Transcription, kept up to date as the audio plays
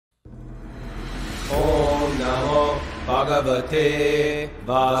Bhagavate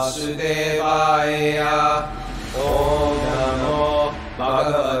Vasudevaya. Om Namo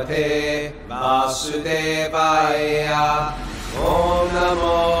Bhagavate Vasudevaya. Om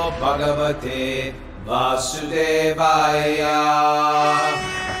Namo Bhagavate Vasudevaya.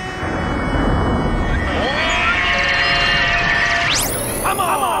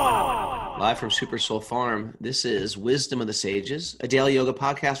 Live from Super Soul Farm, this is Wisdom of the Sages, a daily yoga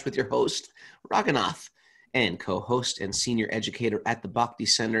podcast with your host, Raghunath, and co-host and senior educator at the Bhakti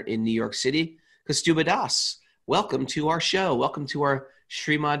Center in New York City, Kaustubha Das. Welcome to our show. Welcome to our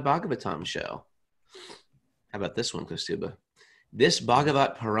Srimad Bhagavatam show. How about this one, Kaustubha? This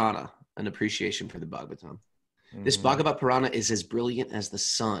Bhagavat Purana, an appreciation for the Bhagavatam. This Bhagavat Purana is as brilliant as the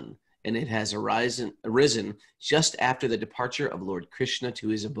sun, and it has arisen just after the departure of Lord Krishna to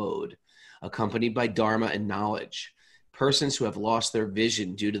his abode, accompanied by Dharma and knowledge. Persons who have lost their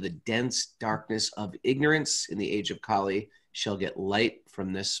vision due to the dense darkness of ignorance in the age of Kali shall get light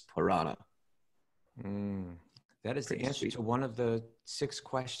from this Purana. That is the answer to one of the 6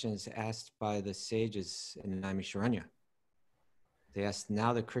 questions asked by the sages in Naimisharanya. They asked,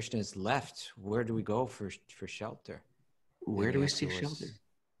 now that Krishna is left, where do we go for shelter? Where do we seek shelter?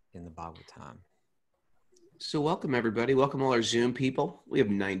 In the Bhagavatam. So welcome, everybody. Welcome all our Zoom people. We have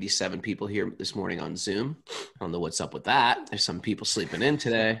 97 people here this morning on Zoom. I don't know what's up with that. There's some people sleeping in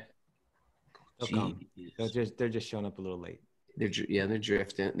today. They're just showing up a little late. They're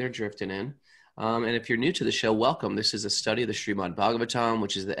drifting. They're drifting in. And if you're new to the show, welcome. This is a study of the Srimad Bhagavatam,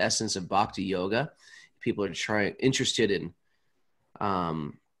 which is the essence of Bhakti-yogi. People are interested in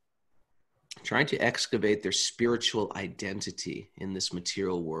trying to excavate their spiritual identity in this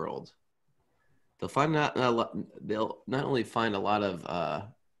material world. They'll not only find a lot of,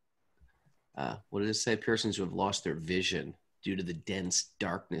 what does it say? Persons who have lost their vision due to the dense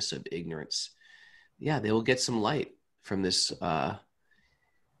darkness of ignorance. Yeah, they will get some light from this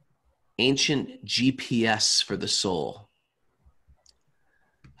ancient GPS for the soul.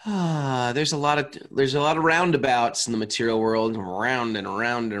 There's a lot of roundabouts in the material world, round and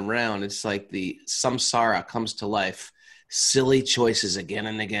around and around. It's like the samsara comes to life. Silly choices again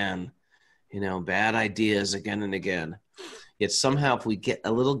and again. Bad ideas again and again. Yet somehow if we get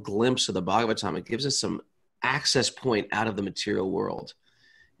a little glimpse of the Bhagavatam, it gives us some access point out of the material world.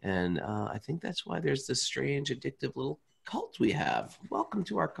 And I think that's why there's this strange, addictive little cult we have. Welcome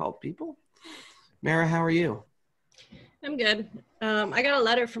to our cult, people. Mara, how are you? I'm good. I got a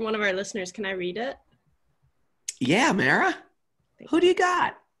letter from one of our listeners. Can I read it? Yeah, Mara. Who do you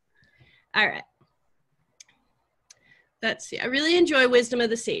got? All right. Let's see. I really enjoy Wisdom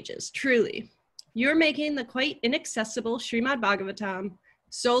of the Sages, truly. You're making the quite inaccessible Srimad Bhagavatam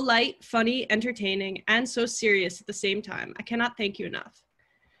so light, funny, entertaining, and so serious at the same time. I cannot thank you enough.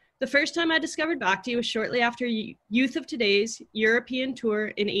 The first time I discovered Bhakti was shortly after Youth of Today's European tour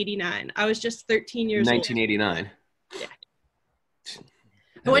in '89. I was just 13 years 1989. Old. Yeah.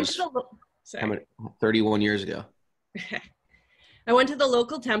 I went to the 31 years ago. I went to the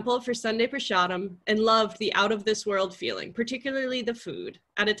local temple for Sunday Prasadam and loved the out-of-this-world feeling, particularly the food,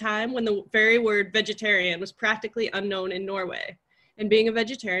 at a time when the very word vegetarian was practically unknown in Norway, and being a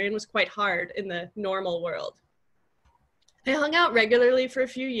vegetarian was quite hard in the normal world. I hung out regularly for a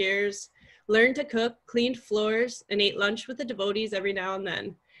few years, learned to cook, cleaned floors, and ate lunch with the devotees every now and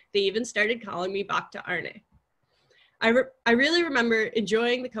then. They even started calling me Bhakti Arne. I really remember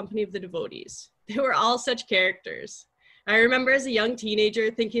enjoying the company of the devotees. They were all such characters. I remember as a young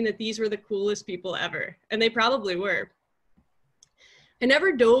teenager thinking that these were the coolest people ever, and they probably were. I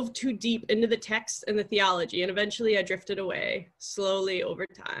never dove too deep into the text and the theology, and eventually I drifted away, slowly over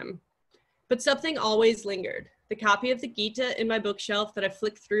time. But something always lingered. The copy of the Gita in my bookshelf that I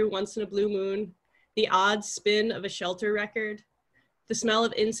flick through once in a blue moon, the odd spin of a shelter record, the smell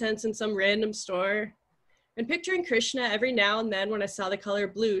of incense in some random store, and picturing Krishna every now and then when I saw the color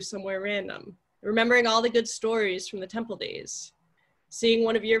blue somewhere random. Remembering all the good stories from the temple days. Seeing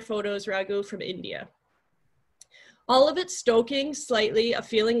one of your photos, Raghu, from India. All of it stoking slightly a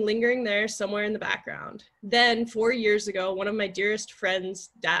feeling lingering there somewhere in the background. Then, 4 years ago, one of my dearest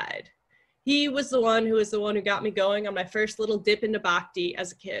friends died. He was the one who got me going on my first little dip into bhakti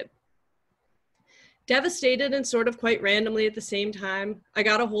as a kid. Devastated and sort of quite randomly at the same time, I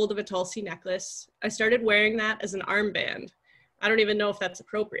got a hold of a Tulsi necklace. I started wearing that as an armband. I don't even know if that's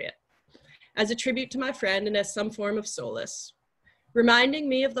appropriate. As a tribute to my friend and as some form of solace, reminding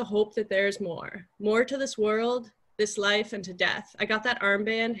me of the hope that there's more to this world, this life, and to death. I got that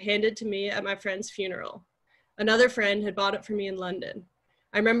armband handed to me at my friend's funeral. Another friend had bought it for me in London.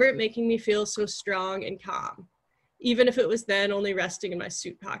 I remember it making me feel so strong and calm, even if it was then only resting in my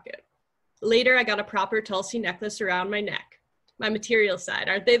suit pocket. Later, I got a proper Tulsi necklace around my neck. My material side,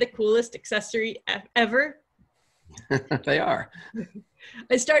 aren't they the coolest accessory ever? They are.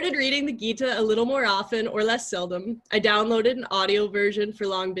 I started reading the Gita a little more often or less seldom. I downloaded an audio version for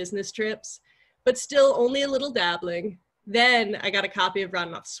long business trips, but still only a little dabbling. Then I got a copy of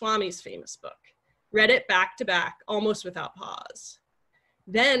Raghunath Swami's famous book. Read it back to back, almost without pause.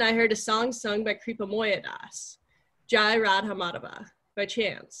 Then I heard a song sung by Kripamoya Das, Jai Radha Madhava, by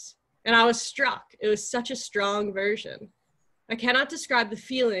chance. And I was struck. It was such a strong version. I cannot describe the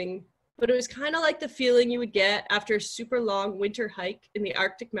feeling, but it was kind of like the feeling you would get after a super long winter hike in the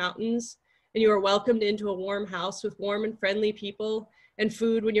Arctic mountains, and you were welcomed into a warm house with warm and friendly people and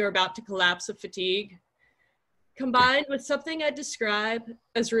food when you were about to collapse of fatigue, combined with something I'd describe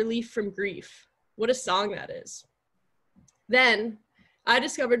as relief from grief. What a song that is. Then I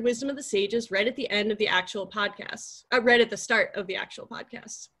discovered Wisdom of the Sages right at the end of the actual podcast, right at the start of the actual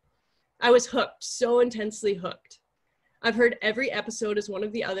podcast. I was hooked, so intensely hooked. I've heard every episode as one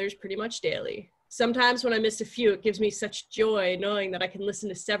of the others pretty much daily. Sometimes when I miss a few, it gives me such joy knowing that I can listen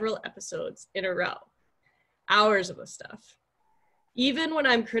to several episodes in a row. Hours of the stuff. Even when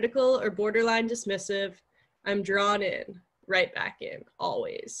I'm critical or borderline dismissive, I'm drawn in, right back in,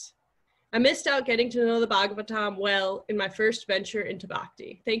 always. I missed out getting to know the Bhagavatam well in my first venture into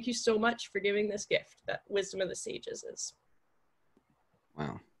Bhakti. Thank you so much for giving this gift that Wisdom of the Sages is.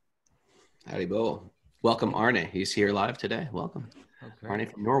 Wow. Howdy bo. Welcome, Arne. He's here live today. Welcome. Okay. Arne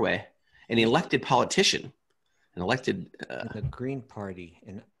from Norway. An elected politician. An elected... the Green Party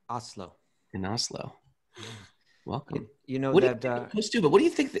in Oslo. In Oslo. Welcome. You know what that... Kaustubha, what do you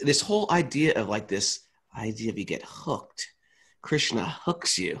think this whole idea of like this idea of you get hooked? Krishna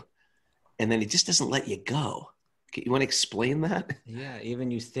hooks you, and then he just doesn't let you go. You want to explain that? Yeah, even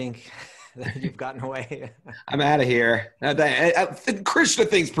you think that you've gotten away. I'm out of here. Krishna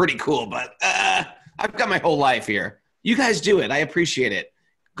thing's pretty cool, but I've got my whole life here. You guys do it. I appreciate it.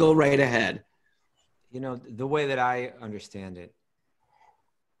 Go right ahead. You know, the way that I understand it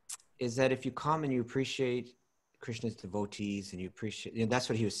is that if you come and you appreciate Krishna's devotees and you appreciate, you know, that's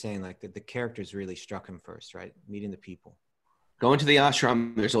what he was saying, like the characters really struck him first, right? Meeting the people. Going to the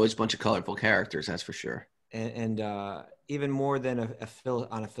ashram, there's always a bunch of colorful characters, that's for sure. And even more than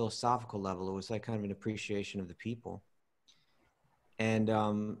on a philosophical level, it was like kind of an appreciation of the people.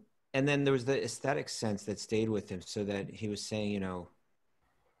 And then there was the aesthetic sense that stayed with him, so that he was saying, you know,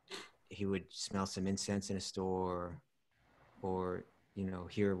 he would smell some incense in a store, or, you know,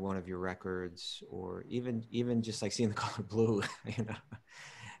 hear one of your records, or even just like seeing the color blue, you know.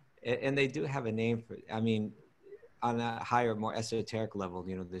 And they do have a name for it. I mean, on a higher, more esoteric level,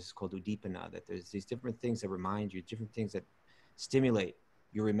 you know, this is called udipana, that there's these different things that remind you, different things that stimulate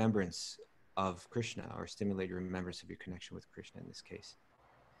your remembrance of Krishna, or stimulate your remembrance of your connection with Krishna in this case.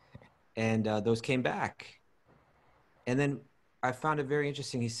 And those came back. And then I found it very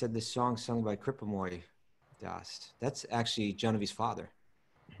interesting. He said this song sung by Kripamoya Das. That's actually Janavi's father.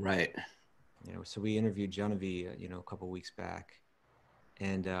 Right. You know, so we interviewed Janavi, you know, a couple of weeks back.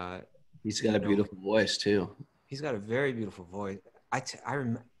 And he's got a beautiful voice too. He's got a very beautiful voice.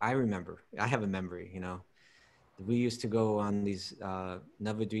 I remember. I have a memory, you know. We used to go on these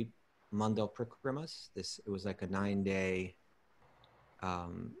Navadvipa Mandala Parikramas. It was like a 9-day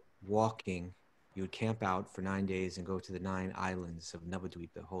walking. You would camp out for 9 days and go to the 9 islands of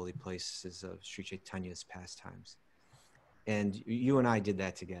Navadvipa, the holy places of Sri Chaitanya's pastimes. And you and I did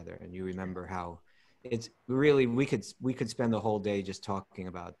that together. And you remember how it's really, we could spend the whole day just talking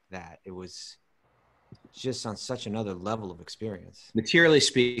about that. It was just on such another level of experience. Materially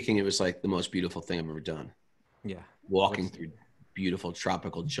speaking, it was like the most beautiful thing I've ever done. Yeah. Walking through beautiful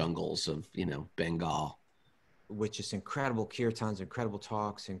tropical jungles of, you know, Bengal. With just incredible kirtans, incredible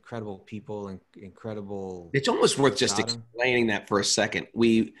talks, incredible people, and incredible... It's almost worth just explaining that for a second.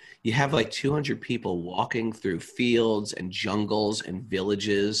 You have like 200 people walking through fields and jungles and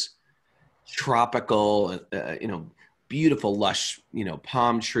villages, tropical, you know, beautiful, lush, you know,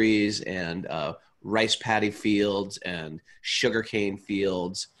 palm trees and rice paddy fields and sugarcane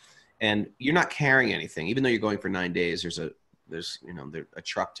fields. And you're not carrying anything, even though you're going for 9 days. There's you know, a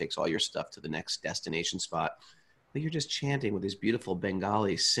truck takes all your stuff to the next destination spot. But you're just chanting with these beautiful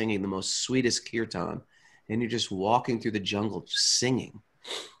Bengalis, singing the most sweetest kirtan, and you're just walking through the jungle, just singing.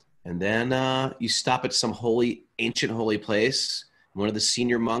 And then you stop at some ancient holy place. One of the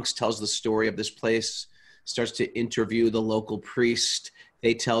senior monks tells the story of this place, starts to interview the local priest.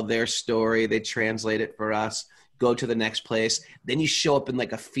 They tell their story. They translate it for us. Go to the next place. Then you show up in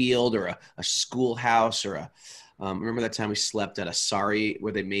like a field or a schoolhouse or remember that time we slept at a sari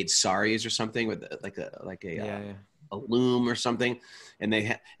where they made saris or something with like a a loom or something, and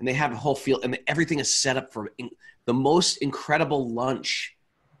they have a whole field, and everything is set up for the most incredible lunch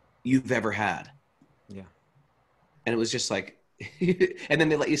you've ever had. Yeah. And it was just like, and then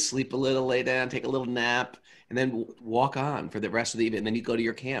they let you sleep a little, lay down, take a little nap, and then walk on for the rest of the evening. And then you go to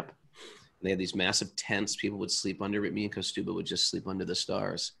your camp. And they had these massive tents people would sleep under, but me and Kaustubha would just sleep under the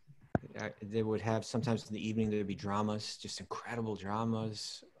stars. They would have, sometimes in the evening, there would be dramas, just incredible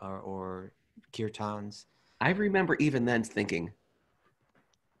dramas or kirtans. I remember even then thinking,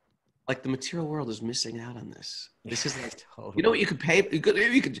 like, the material world is missing out on this. This is like, Totally. You know what you could pay? You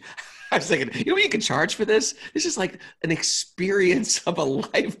could. I was thinking, you know what you could charge for this? This is like an experience of a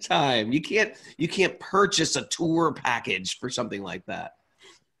lifetime. You can't purchase a tour package for something like that.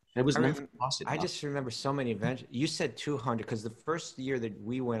 It was nothing. I just remember so many events. You said 200 because the first year that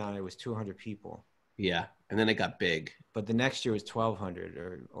we went on, it was 200 people. Yeah, and then it got big. But the next year was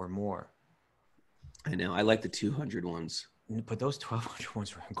 1,200 or more. I know. I like the 200 ones. But those 1,200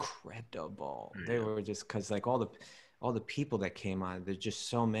 ones were incredible. They were just because like all the people that came on, there's just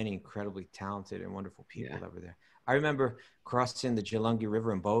so many incredibly talented and wonderful people that were there. I remember crossing the Jalangi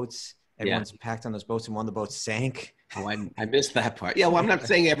River in boats. Everyone's packed on those boats, and one of the boats sank. Oh, I missed that part. Yeah, well, I'm not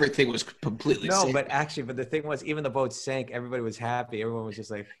saying everything was completely safe. But the thing was, even the boat sank, everybody was happy. Everyone was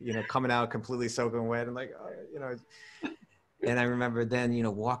just like, coming out completely soaking wet and like, And I remember then,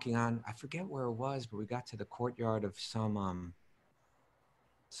 walking on, I forget where it was, but we got to the courtyard of some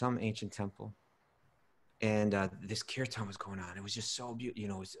ancient temple. And this kirtan was going on. It was just so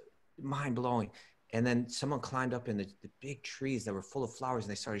beautiful, it was mind blowing. And then someone climbed up in the big trees that were full of flowers,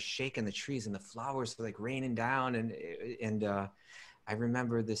 and they started shaking the trees, and the flowers were like raining down. And I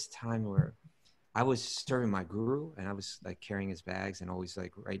remember this time where I was serving my guru, and I was like carrying his bags and always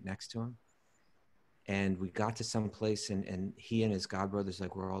like right next to him. And we got to some place, and he and his godbrothers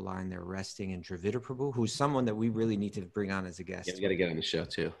were all lying there resting. And Dravida Prabhu, who's someone that we really need to bring on as a guest. Yeah, we got to get on the show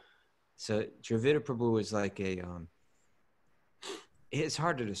too. So Dravida Prabhu is like it's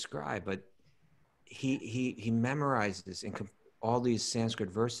hard to describe, but he memorizes all these Sanskrit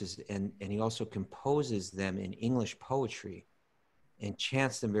verses, and he also composes them in English poetry and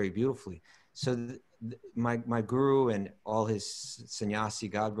chants them very beautifully. So my guru and all his sannyasi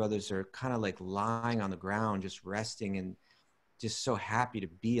godbrothers are kind of like lying on the ground, just resting and just so happy to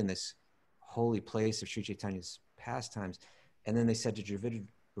be in this holy place of Sri Chaitanya's pastimes. And then they said to Dravida,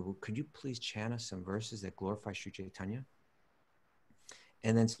 could you please chant us some verses that glorify Sri Chaitanya?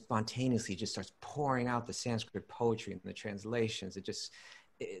 And then spontaneously just starts pouring out the Sanskrit poetry and the translations.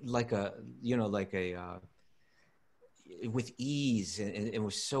 With ease, and it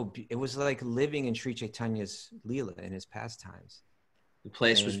was it was like living in Sri Chaitanya's Leela in his pastimes. The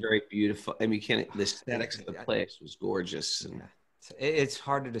place was very beautiful. I mean, the aesthetics of the place was gorgeous. And it's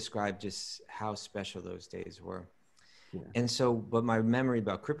hard to describe just how special those days were. Yeah. And so, but my memory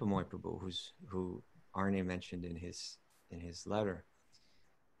about Kripamoya Prabhu, who Arne mentioned in his letter,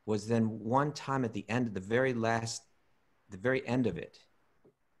 was then one time at the end, the very end of it,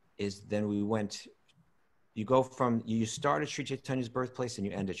 is then we went. You start at Sri Chaitanya's birthplace and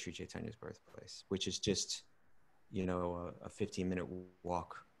you end at Sri Chaitanya's birthplace, which is just, a 15-minute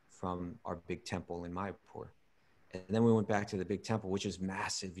walk from our big temple in Mayapur. And then we went back to the big temple, which is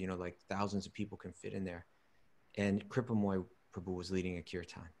massive, like thousands of people can fit in there. And Kripamoya Prabhu was leading a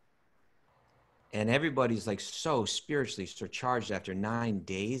kirtan. And everybody's like so spiritually surcharged after 9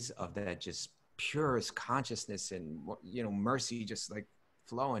 days of that just purest consciousness and, mercy just like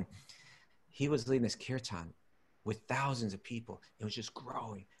flowing. He was leading this kirtan with thousands of people. It was just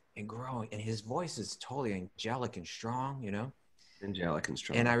growing and growing. And his voice is totally angelic and strong, Angelic and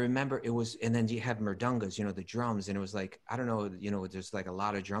strong. And I remember it was, and then you have mridungas, the drums. And it was like, I don't know, there's like a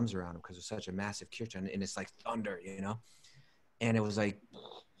lot of drums around him because it's such a massive kirtan. And it's like thunder, And it was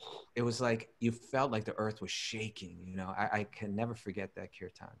like you felt like the earth was shaking, I can never forget that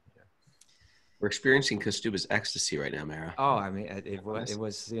kirtan. We're experiencing Kaustubha's ecstasy right now, Mara. Oh, I mean, it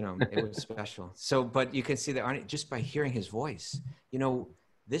was special. So, but you can see that Arne, just by hearing his voice,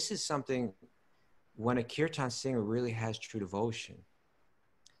 this is something when a kirtan singer really has true devotion,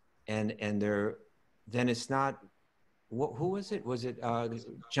 and then it's not, who was it? Was it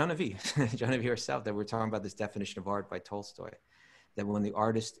Genevieve herself that we're talking about this definition of art by Tolstoy, that when the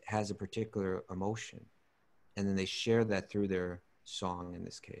artist has a particular emotion, and then they share that through their song in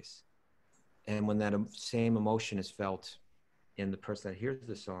this case. And when that same emotion is felt in the person that hears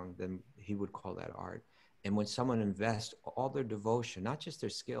the song, then he would call that art. And when someone invests all their devotion, not just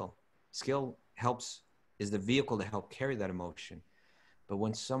their skill is the vehicle to help carry that emotion. But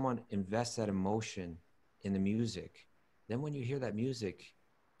when someone invests that emotion in the music, then when you hear that music,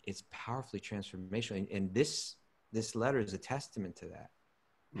 it's powerfully transformational. And this this letter is a testament to that.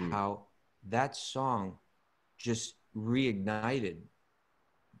 How that song just reignited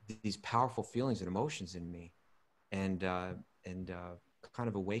these powerful feelings and emotions in me, and kind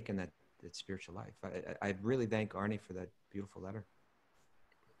of awakened that spiritual life. I really thank Arne for that beautiful letter.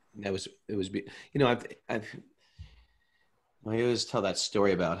 I always tell that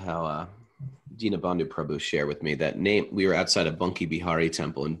story about how Dinabandhu Prabhu shared with me that name. We were outside of Bunki Bihari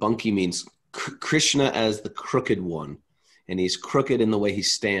temple, and Bunki means Krishna as the crooked one. And he's crooked in the way he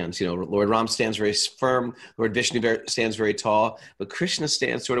stands. Lord Ram stands very firm. Lord Vishnu stands very tall. But Krishna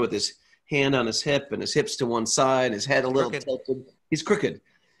stands sort of with his hand on his hip and his hips to one side, his head a little tilted. He's crooked.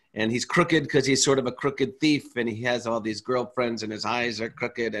 And he's crooked because he's sort of a crooked thief. And he has all these girlfriends and his eyes are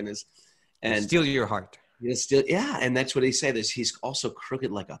crooked. And steal your heart. And that's what he said is he's also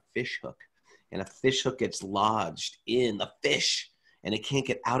crooked like a fish hook. And a fish hook gets lodged in the fish. And it can't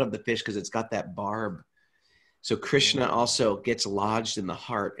get out of the fish because it's got that barb. So Krishna also gets lodged in the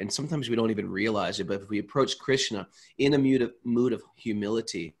heart, and sometimes we don't even realize it, but if we approach Krishna in a mood of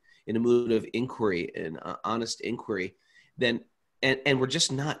humility, in a mood of inquiry and honest inquiry, then, and we're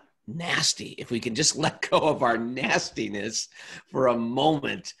just not nasty, if we can just let go of our nastiness for a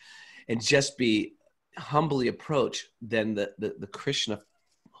moment and just be humbly approach, then the Krishna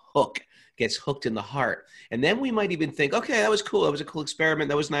hook gets hooked in the heart. And then we might even think, okay, that was cool. That was a cool experiment.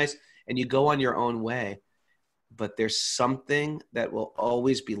 That was nice. And you go on your own way. But there's something that will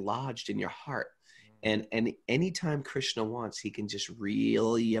always be lodged in your heart. And anytime Krishna wants, he can just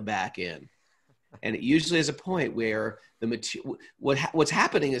reel you back in. And it usually is a point where what's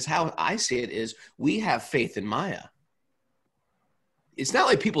happening is, how I see it is, we have faith in Maya. It's not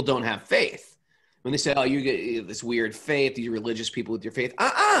like people don't have faith. When they say, oh, you get this weird faith, these religious people with your faith.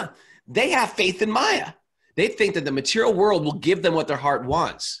 They have faith in Maya. They think that the material world will give them what their heart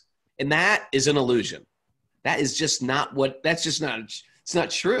wants. And that is an illusion. That is just not it's not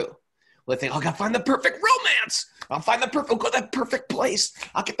true. Well, they think, oh, I gotta find the perfect romance. I'll go to that perfect place.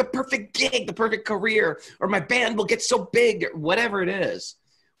 I'll get the perfect gig, the perfect career, or my band will get so big, or whatever it is.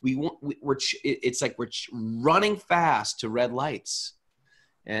 It's like we're running fast to red lights.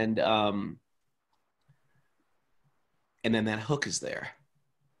 And then that hook is there.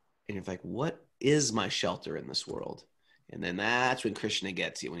 And you're like, what is my shelter in this world? And then that's when Krishna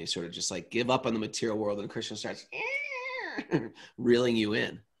gets you, when you sort of just like give up on the material world and Krishna starts reeling you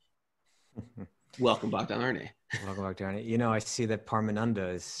in. Welcome back to Arne. Welcome back to Arne. I see that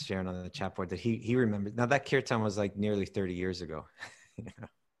Parmananda is sharing on the chat board that he remembers. Now that kirtan was like nearly 30 years ago.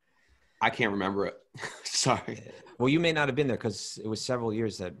 I can't remember it. Sorry. Well, you may not have been there because it was several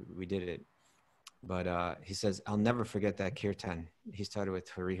years that we did it. But he says, I'll never forget that kirtan. He started with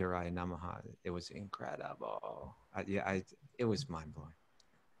Hari Haraya Namaha. It was incredible. It was mind-blowing.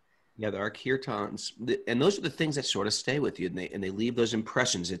 Yeah, there are kirtans. And those are the things that sort of stay with you. And they leave those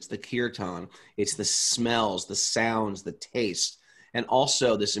impressions. It's the kirtan. It's the smells, the sounds, the taste. And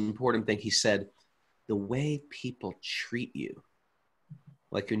also this important thing he said, the way people treat you.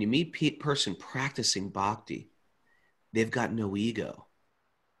 Like when you meet a person practicing bhakti, they've got no ego.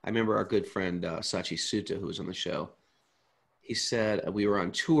 I remember our good friend Sachi Sutta, who was on the show. He said we were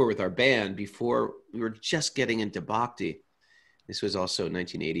on tour with our band before we were just getting into bhakti. This was also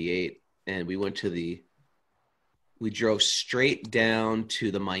 1988. And we drove straight down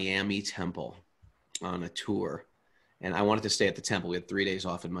to the Miami temple on a tour. And I wanted to stay at the temple. We had 3 days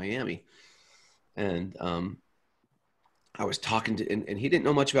off in Miami. And I was talking to, and he didn't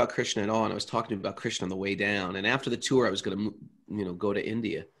know much about Krishna at all. And I was talking to him about Krishna on the way down. And after the tour, I was going to, go to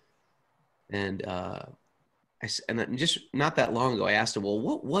India. And and just not that long ago, I asked him, well,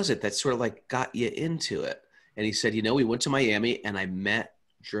 what was it that sort of like got you into it? And he said, we went to Miami and I met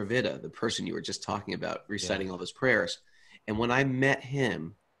Dravida, the person you were just talking about, reciting all those prayers. And when I met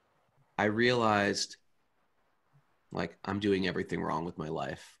him, I realized, like, I'm doing everything wrong with my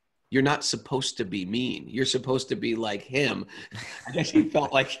life. You're not supposed to be mean. You're supposed to be like him. I guess he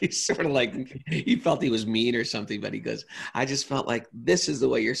felt like he felt he was mean or something, but he goes, I just felt like this is the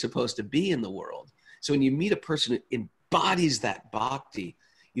way you're supposed to be in the world. So when you meet a person who embodies that bhakti,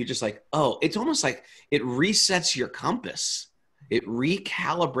 you're just like, oh, it's almost like it resets your compass. It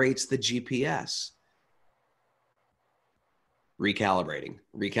recalibrates the GPS. Recalibrating.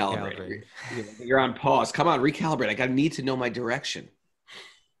 You're on pause. Come on, recalibrate. I need to know my direction.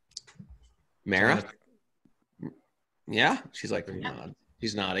 Mara? Yeah? She's like,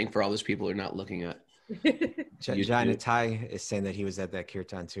 she's nodding for all those people who are not looking at. Jaina Tai is saying that he was at that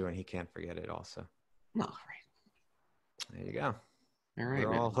kirtan too, and he can't forget it also. Oh, right. There you go. All right,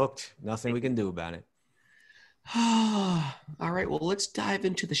 We're all hooked. Nothing we can do about it. All right. Well, let's dive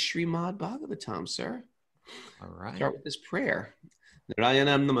into the Srimad Bhagavatam, sir. All right. Start with this prayer.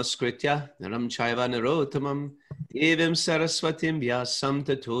 Narayanam namaskritya, naram chaiva narotamam, devim saraswatim vyasam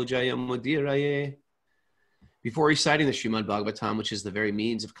tato jayam mudiraye. Before reciting the Srimad Bhagavatam, which is the very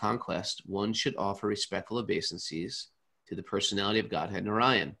means of conquest, one should offer respectful obeisances to the personality of Godhead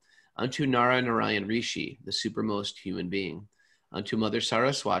Narayan, unto Nara Narayan Rishi, the supermost human being, unto Mother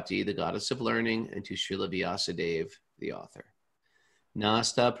Saraswati, the goddess of learning, and to Srila Vyasadeva, the author.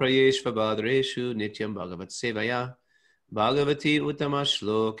 Nasta prayeshva badreshu nityam bhagavat sevaya, bhagavati uttama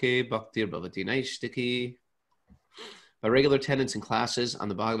shloke bhaktir bhavati naishtaki. By regular attendance in classes on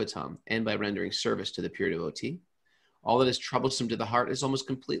the Bhagavatam and by rendering service to the pure devotee, all that is troublesome to the heart is almost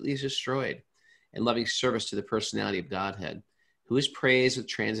completely destroyed, and loving service to the personality of Godhead, who is praised with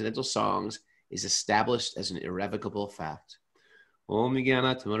transcendental songs, is established as an irrevocable fact. Om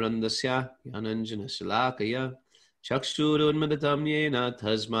Jnana Tamarandasya Yananjana Shalakaya Chakshurunmadatam Yena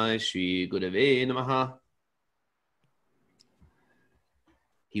Tasmai Shri Gurave Namaha.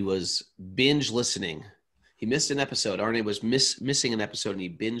 He was binge listening. He missed an episode. Arne was missing an episode and he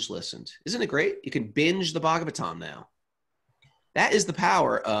binge listened. Isn't it great? You can binge the Bhagavatam now. That is the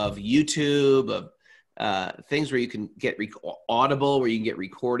power of YouTube, of things where you can get Audible, where you can get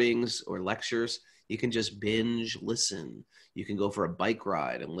recordings or lectures. You can just binge listen. You can go for a bike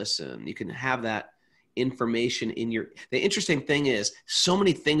ride and listen. You can have that information in your... The interesting thing is so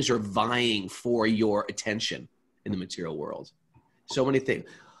many things are vying for your attention in the material world. So many things.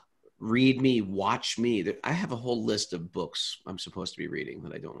 Read me, watch me. I have a whole list of books I'm supposed to be reading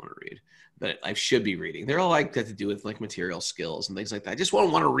that I don't want to read, but I should be reading. They're all like got to do with like material skills and things like that. I just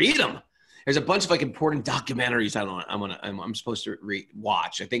won't want to read them. There's a bunch of like important documentaries I'm supposed to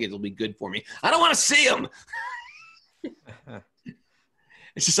watch. I think it'll be good for me. I don't want to see them.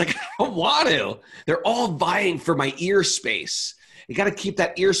 It's just like, I don't want to. They're all vying for my ear space. You got to keep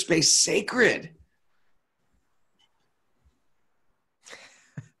that ear space sacred.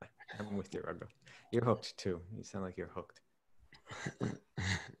 I'm with you, Raghu. You're hooked too. You sound like you're hooked.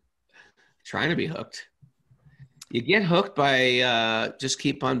 Trying to be hooked. You get hooked by just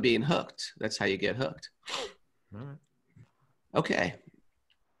keep on being hooked. That's how you get hooked. All right. Okay.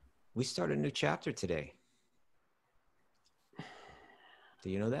 We start a new chapter today. Do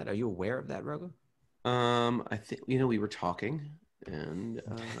you know that? Are you aware of that, Raghu? I think, we were talking and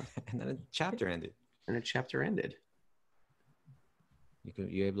and then a chapter ended. And a chapter ended.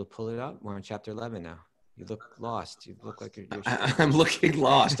 You able to pull it up? We're on chapter 11 now. You look lost. You look like you're I'm looking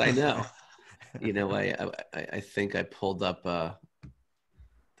lost. I know. I think I pulled up the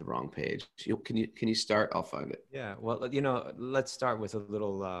wrong page. Can you start? I'll find it. Yeah. Well, let's start with a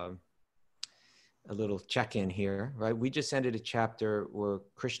little check-in here, right? We just ended a chapter where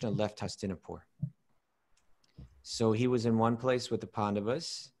Krishna left Hastinapur. So he was in one place with the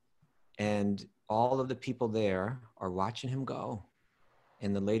Pandavas, and all of the people there are watching him go.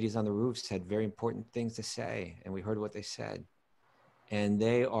 And the ladies on the roofs had very important things to say, and we heard what they said. And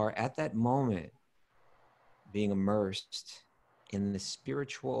they are at that moment being immersed in the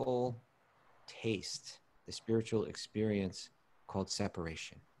spiritual taste, the spiritual experience called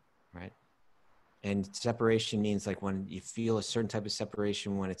separation, right? And separation means like when you feel a certain type of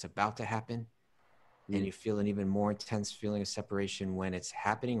separation when it's about to happen, and you feel an even more intense feeling of separation when it's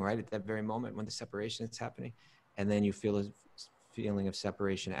happening, right? At that very moment when the separation is happening. And then you feel a feeling of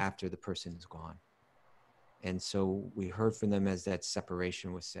separation after the person is gone. And so we heard from them as that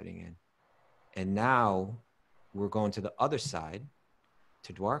separation was setting in. And now we're going to the other side,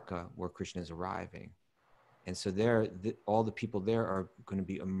 to Dwarka, where Krishna is arriving. And so there, all the people there are going to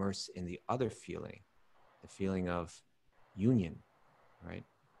be immersed in the other feeling, the feeling of union, right?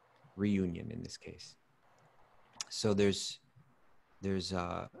 Reunion in this case. So there's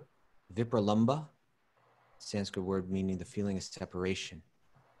Vipralamba, Sanskrit word meaning the feeling of separation.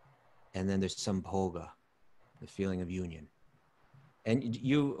 And then there's Sambhoga, the feeling of union. And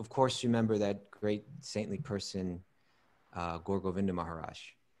you, of course, remember that great saintly person, Gaura Govinda Maharaj.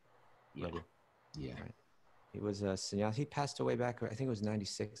 Yeah. Right? Yeah. Right. He was a sannyasi. He passed away back, I think it was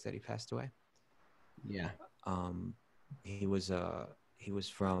 96 that he passed away. Yeah. He was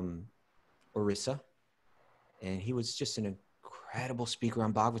from Orissa, and he was just an incredible speaker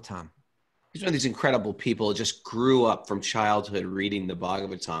on Bhagavatam. He's one of these incredible people who just grew up from childhood reading the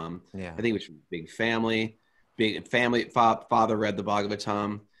Bhagavatam. Yeah. I think it was from a big family. Father read the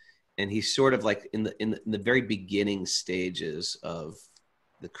Bhagavatam, and he's sort of like in the very beginning stages of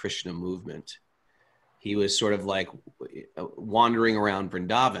the Krishna movement. He was sort of like wandering around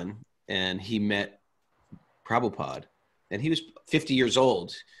Vrindavan, and he met Prabhupada, and he was 50 years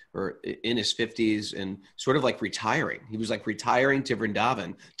old or in his 50s and sort of like retiring. He was like retiring to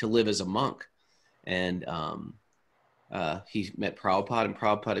Vrindavan to live as a monk. And he met Prabhupada, and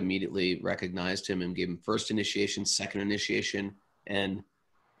Prabhupada immediately recognized him and gave him first initiation, second initiation, and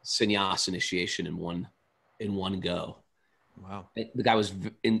sannyas initiation in one go. Wow. The guy was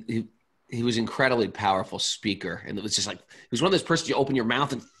he was incredibly powerful speaker, and it was just like, he was one of those persons you open your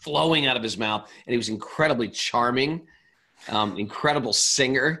mouth and flowing out of his mouth, and he was incredibly charming, incredible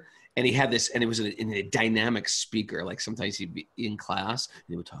singer, and he had this, and it was a dynamic speaker. Like sometimes he'd be in class and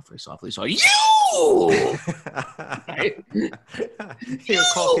he would talk very softly. So you, right? He would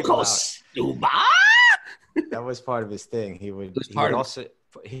call people out. Kaustubha? That was part of his thing. He would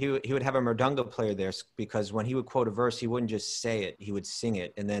have a mridanga player there, because when he would quote a verse, he wouldn't just say it, he would sing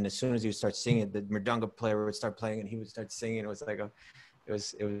it. And then as soon as he would start singing it, the mridanga player would start playing and he would start singing. It was like it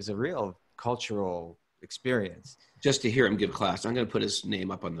was a real cultural experience. Just to hear him give class. I'm going to put his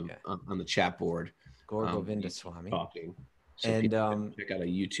name up on the chat board. Gaura Govinda Swami. Talking. So And check out a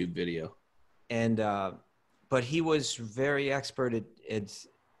YouTube video. And but he was very expert at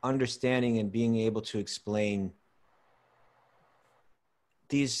understanding and being able to explain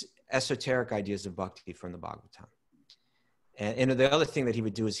these esoteric ideas of bhakti from the Bhagavatam. And the other thing that he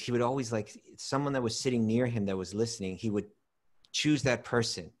would do is he would always, like, someone that was sitting near him that was listening, he would choose that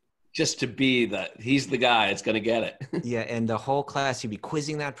person. Just to be he's the guy that's going to get it. Yeah, and the whole class, he'd be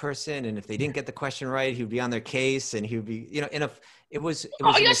quizzing that person, and if they didn't get the question right, he would be on their case, and he would be, it was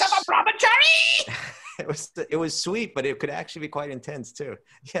Yes, I'm a brahmachari! It was sweet, but it could actually be quite intense too.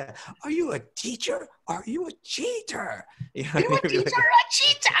 Yeah. Are you a teacher? Are you a cheater? You know, You're a teacher or a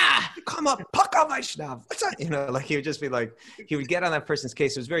cheater! Come up, Paka Vaishnav. What's that? Like he would just be like, he would get on that person's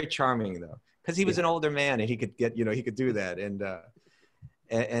case. It was very charming though, because he was an older man and he could get, he could do that.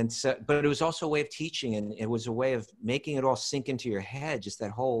 And so, but it was also a way of teaching, and it was a way of making it all sink into your head. Just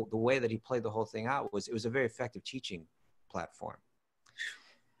the way that he played the whole thing out it was a very effective teaching platform.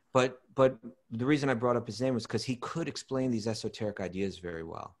 But the reason I brought up his name was because he could explain these esoteric ideas very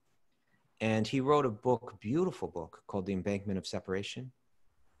well. And he wrote a beautiful book called The Embankment of Separation.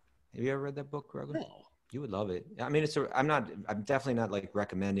 Have you ever read that book, Raghu? No. You would love it. I mean, I'm definitely not like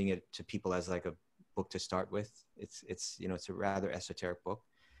recommending it to people as like a book to start with. It's a rather esoteric book,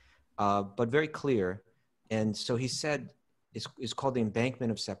 but very clear. And so he said it's called The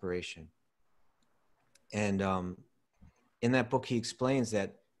Embankment of Separation. And in that book, he explains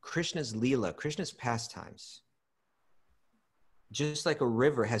that Krishna's Leela, Krishna's pastimes, just like a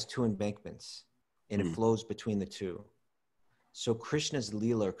river has two embankments and it flows between the two. So Krishna's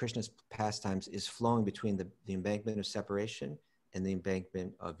Leela, or Krishna's pastimes, is flowing between the embankment of separation and the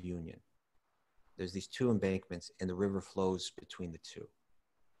embankment of union. There's these two embankments and the river flows between the two.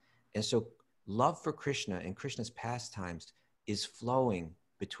 And so love for Krishna and Krishna's pastimes is flowing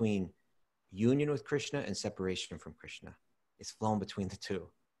between union with Krishna and separation from Krishna. It's flowing between the two.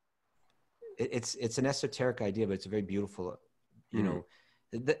 It's an esoteric idea, but it's a very beautiful,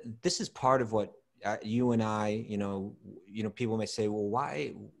 this is part of what you and I, people may say, well,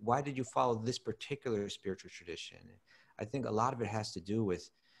 why did you follow this particular spiritual tradition? I think a lot of it has to do with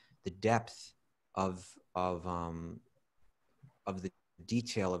the depth of the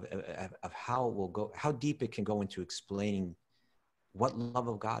detail of how deep it can go into explaining what love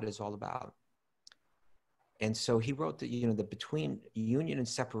of God is all about. And so he wrote that, between union and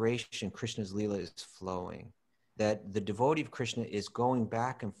separation, Krishna's Leela is flowing. That the devotee of Krishna is going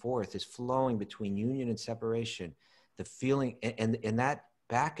back and forth, is flowing between union and separation. The feeling, and that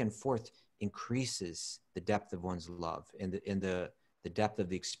back and forth increases the depth of one's love and the depth of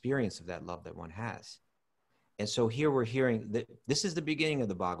the experience of that love that one has. And so here we're hearing that this is the beginning of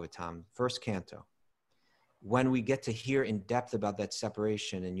the Bhagavatam, first canto. When we get to hear in depth about that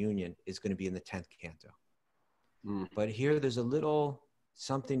separation and union is going to be in the 10th canto. But here there's a little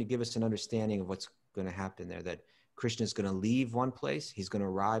something to give us an understanding of what's going to happen there, that Krishna is going to leave one place, he's going to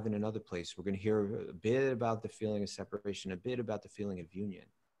arrive in another place. We're going to hear a bit about the feeling of separation, a bit about the feeling of union,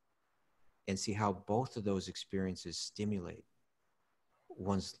 and see how both of those experiences stimulate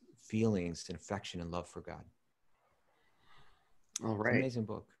one's feelings and affection and love for God. All right. Amazing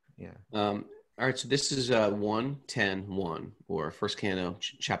book. Yeah. All right. So this is 1:10:1, or first canto,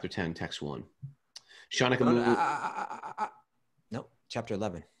 chapter 10, text 1. Shaunaka. No, chapter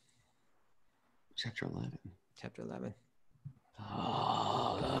 11. Chapter 11. Chapter 11.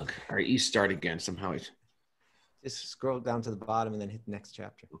 Oh, look. All right, you start again somehow. Just scroll down to the bottom and then hit the next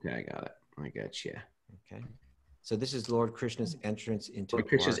chapter. Okay, I got it. I got you. Okay. So this is Lord Krishna's entrance into Lord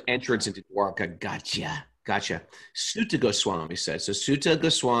Krishna's Dwarka. entrance into Dwarka. Gotcha. Sutta Goswami said. So Sutta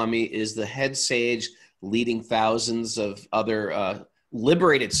Goswami is the head sage leading thousands of other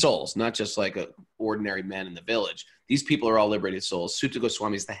liberated souls, not just like ordinary men in the village. These people are all liberated souls. Sutta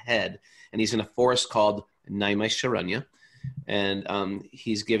Goswami is the head, and he's in a forest called Naimisharanya, and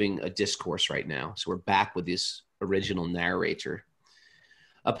he's giving a discourse right now. So we're back with this original narrator.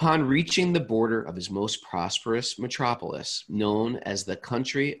 Upon reaching the border of his most prosperous metropolis, known as the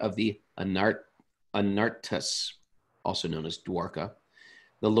country of the Anartas, also known as Dwarka,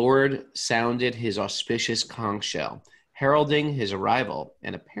 the Lord sounded his auspicious conch shell, heralding his arrival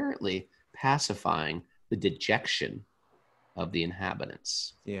and apparently pacifying the dejection of the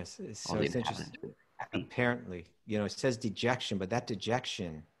inhabitants. Yes, so it's interesting. Apparently, it says dejection, but that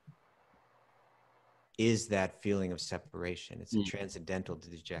dejection is that feeling of separation. It's a transcendental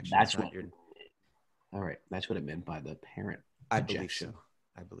dejection. That's what all right. That's what it meant by the apparent dejection.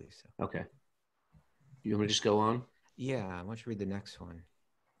 I believe so. Okay. You want me to just go on? Yeah, I want you to read the next one.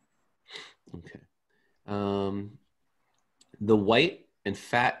 Okay. The white and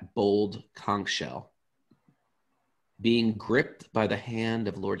fat, bold conch shell, being gripped by the hand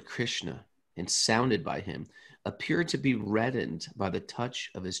of Lord Krishna and sounded by him, appeared to be reddened by the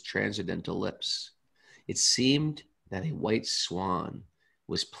touch of his transcendental lips. It seemed that a white swan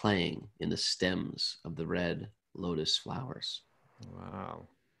was playing in the stems of the red lotus flowers. Wow.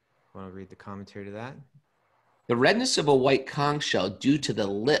 Want to read the commentary to that? The redness of a white conch shell due to the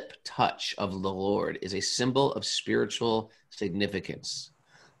lip touch of the Lord is a symbol of spiritual significance.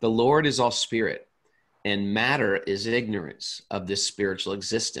 The Lord is all spirit, and matter is ignorance of this spiritual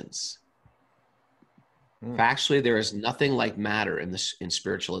existence. Factually, there is nothing like matter in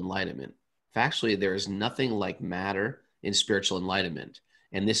spiritual enlightenment. Factually, there is nothing like matter in spiritual enlightenment.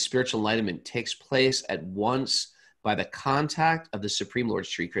 And this spiritual enlightenment takes place at once by the contact of the Supreme Lord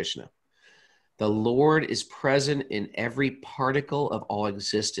Sri Krishna. The Lord is present in every particle of all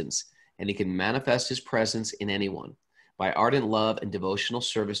existence, and he can manifest his presence in anyone by ardent love and devotional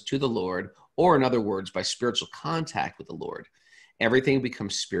service to the Lord, or in other words, by spiritual contact with the Lord. Everything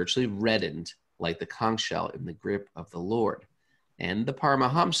becomes spiritually reddened like the conch shell in the grip of the Lord. And the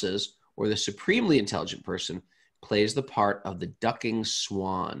Paramahamsas, or the supremely intelligent person, plays the part of the ducking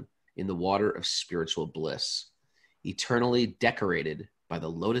swan in the water of spiritual bliss, eternally decorated by the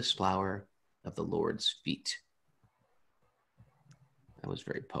lotus flower of the Lord's feet. That was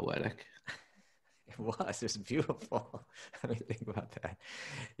very poetic. It was beautiful. I mean, think about that.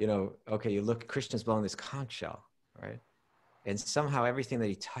 Okay, you look, Krishna's blowing this conch shell, right? And somehow everything that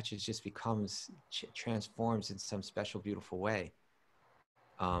he touches just becomes, transforms in some special, beautiful way.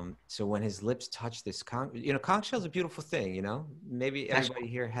 So when his lips touch this conch shell is a beautiful thing, Maybe everybody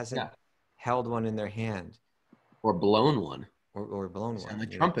here hasn't held one in their hand. Or blown one. Or blown one.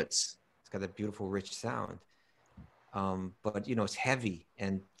 Like trumpets. It's got that beautiful, rich sound. But, it's heavy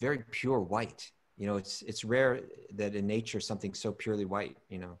and very pure white. It's rare that in nature something so purely white,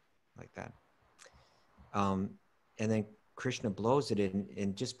 like that. And then Krishna blows it in,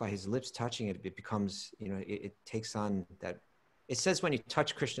 and just by his lips touching it, it becomes, it takes on that. It says when you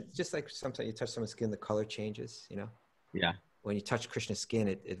touch Krishna, just like sometimes you touch someone's skin, the color changes, Yeah. When you touch Krishna's skin,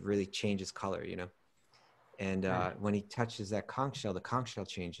 it really changes color, And when he touches that conch shell, the conch shell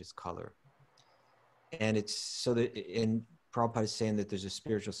changes color. And it's so that, and Prabhupada is saying that there's a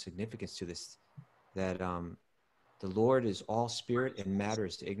spiritual significance to this, that the Lord is all spirit and matter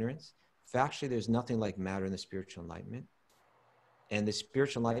is ignorance. Factually, there's nothing like matter in the spiritual enlightenment. And the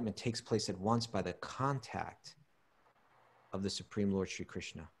spiritual enlightenment takes place at once by the contact of the Supreme Lord Sri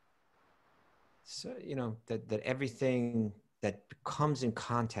Krishna. So, that everything that comes in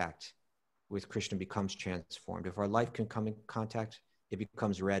contact with Krishna becomes transformed. If our life can come in contact, it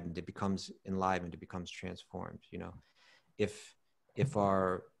becomes reddened, it becomes enlivened, it becomes transformed. If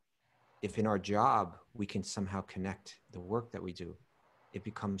in our job we can somehow connect the work that we do, it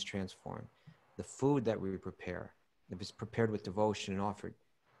becomes transformed. The food that we prepare, if it's prepared with devotion and offered,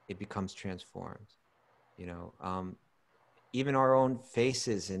 it becomes transformed. Even our own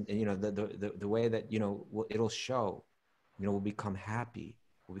faces and the way that it'll show, we'll become happy,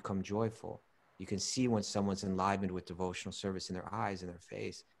 we'll become joyful. You can see when someone's enlivened with devotional service in their eyes and their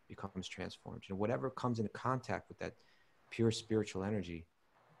face becomes transformed. Whatever comes into contact with that pure spiritual energy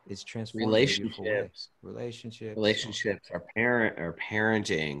is transformed. Relationships, our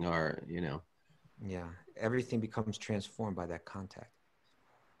parenting, our Yeah, everything becomes transformed by that contact.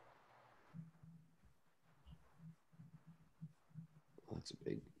 That's a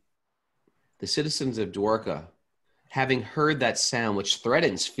big. The citizens of Dwarka, having heard that sound which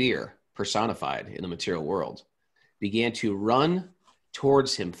threatens fear personified in the material world, began to run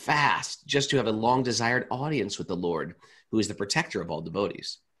towards him fast, just to have a long desired audience with the Lord, who is the protector of all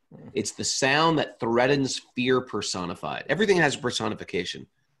devotees. It's the sound that threatens fear personified. Everything has a personification.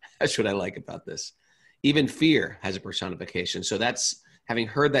 That's what I like about this. Even fear has a personification. So that's having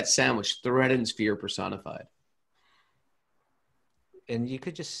heard that sound which threatens fear personified. And you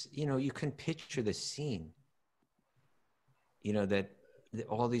could just, you can picture the scene, that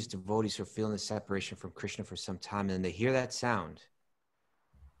all these devotees are feeling the separation from Krishna for some time, and they hear that sound.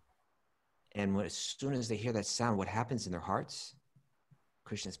 And as soon as they hear that sound, what happens in their hearts?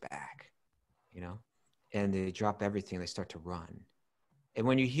 Krishna's back, and they drop everything. They start to run. And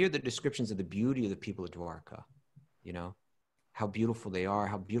when you hear the descriptions of the beauty of the people of Dwarka, how beautiful they are,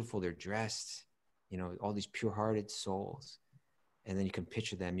 how beautiful they're dressed, all these pure-hearted souls. And then you can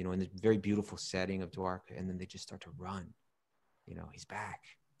picture them, in the very beautiful setting of Dwarka, and then they just start to run. He's back.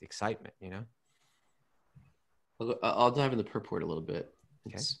 The excitement, I'll dive into the purport a little bit.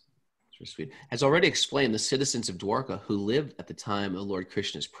 Okay. It's very sweet. As already explained, the citizens of Dwarka who lived at the time of Lord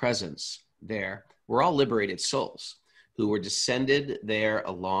Krishna's presence there were all liberated souls who were descended there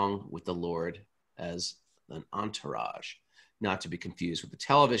along with the Lord as an entourage, not to be confused with the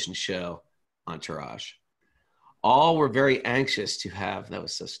television show Entourage. All were very anxious to have, that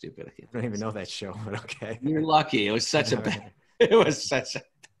was so stupid. I don't even know that show, but okay. You're lucky. It was such a bad, it was such a,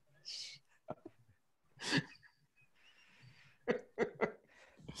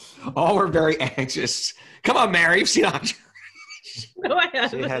 all were very anxious. Come on, Mary, you've seen Entourage. No, I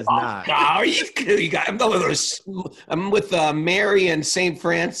haven't. She has not. Oh, are you got, I'm with Mary and St.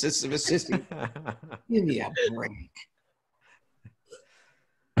 Francis of Assisi. Give me a break.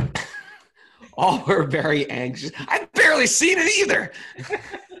 All were very anxious. I've barely seen it either.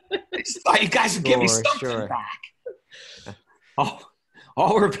 I just thought you guys would give me something back.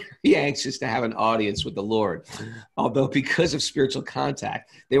 All were very anxious to have an audience with the Lord, although because of spiritual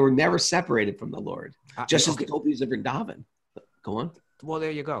contact, they were never separated from the Lord, just as the gopis of Vrindavan. Go on. Well, there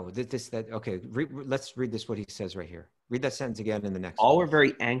you go. Okay, let's read this, what he says right here. Read that sentence again in the next All one. were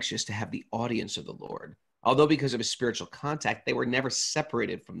very anxious to have the audience of the Lord, although because of his spiritual contact, they were never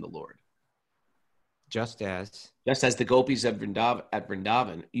separated from the Lord. Just as the gopis at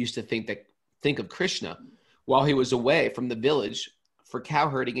Vrindavan used to think of Krishna while he was away from the village for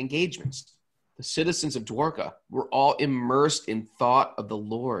cowherding engagements. The citizens of Dwarka were all immersed in thought of the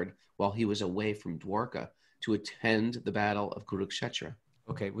Lord while he was away from Dwarka to attend the battle of Kurukshetra.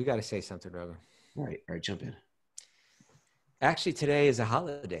 Okay, we got to say something, Raghu. All right, jump in. Actually, today is a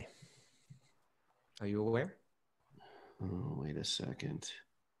holiday. Are you aware? Oh, wait a second.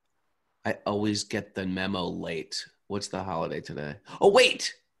 I always get the memo late. What's the holiday today? Oh,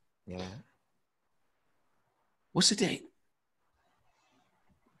 wait. Yeah. What's the date?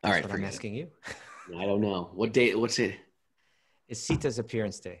 All right, what I'm asking you. I don't know. What date? What's it? It's Sita's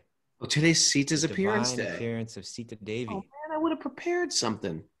appearance day. Oh, today's Sita's appearance day. Appearance of Sita Devi. Oh, man, I would have prepared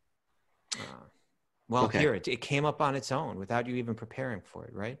something. Well, okay. Here, it came up on its own without you even preparing for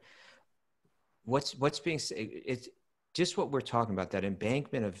it, right? What's being said, it's just what we're talking about, that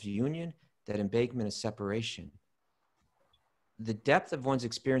embankment of union, that embankment of separation. The depth of one's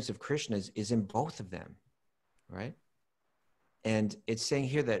experience of Krishna is in both of them, right? And it's saying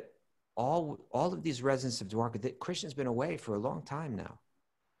here that all of these residents of Dwarka, that Krishna's been away for a long time now.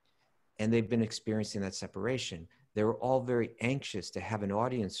 And they've been experiencing that separation. They were all very anxious to have an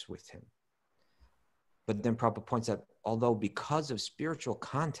audience with him. But then Prabhupada points out, although because of spiritual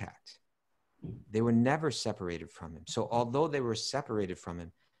contact, they were never separated from him. So although they were separated from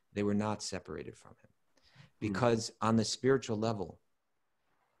him, they were not separated from him. Because on the spiritual level,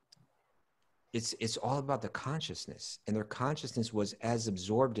 it's all about the consciousness. And their consciousness was as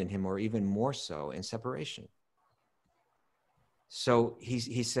absorbed in him, or even more so, in separation. So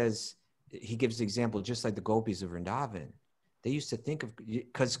he says, he gives the example, just like the gopis of Vrindavan. They used to think of,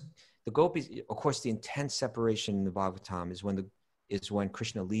 because the gopis, of course, the intense separation in the Bhagavatam is when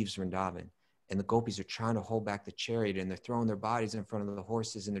Krishna leaves Vrindavan. And the gopis are trying to hold back the chariot, and they're throwing their bodies in front of the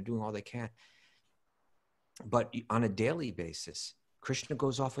horses, and they're doing all they can. But on a daily basis, Krishna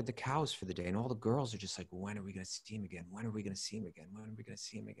goes off with the cows for the day, and all the girls are just like, when are we going to see him again? When are we going to see him again? When are we going to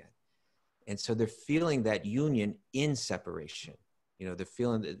see him again? And so they're feeling that union in separation. They're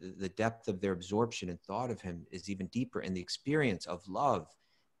feeling the depth of their absorption and thought of him is even deeper, and the experience of love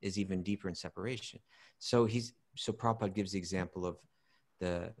is even deeper in separation. So Prabhupada gives the example of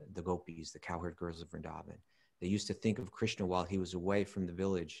the gopis, the cowherd girls of Vrindavan. They used to think of Krishna while he was away from the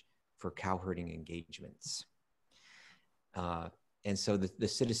village for cowherding engagements. And so the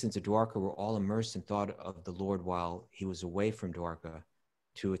citizens of Dwarka were all immersed in thought of the Lord while he was away from Dwarka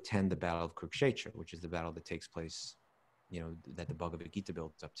to attend the battle of Kurukshetra, which is the battle that takes place, that the Bhagavad Gita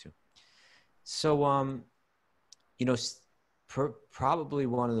builds up to. So, probably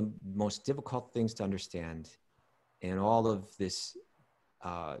one of the most difficult things to understand in all of this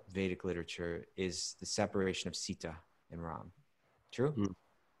Vedic literature is the separation of Sita and Ram. True. Hmm.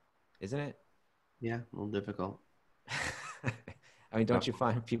 Isn't it? Yeah, a little difficult. I mean, don't you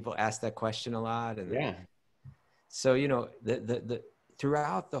find people ask that question a lot? And Yeah. so, you know, the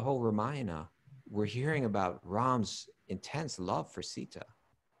throughout the whole Ramayana, we're hearing about Ram's intense love for Sita,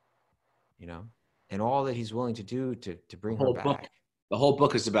 you know, and all that he's willing to do to bring her back. The whole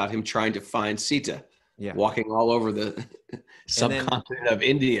book is about him trying to find Sita, Yeah. walking all over the subcontinent of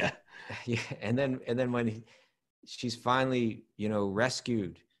India. Yeah, and then when she's finally, you know,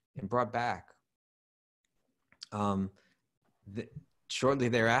 rescued and brought back, shortly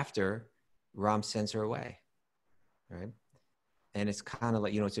thereafter, Ram sends her away, right? And it's kind of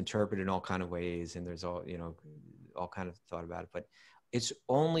like, you know, it's interpreted in all kind of ways, and there's all, you know, all kind of thought about it, but it's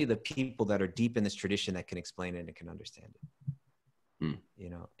only the people that are deep in this tradition that can explain it and can understand it. You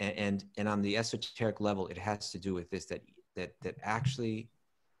know, and on the esoteric level, it has to do with this, that actually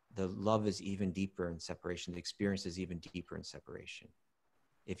the love is even deeper in separation. The experience is even deeper in separation.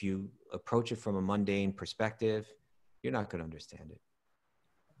 If you approach it from a mundane perspective, you're not going to understand it.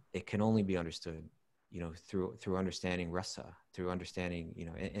 It can only be understood, you know, through understanding rasa, through understanding, you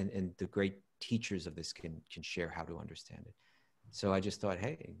know, and the great teachers of this can share how to understand it. So I just thought,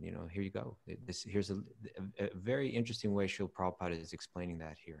 hey, you know, here you go. Here's a very interesting way Srila Prabhupada is explaining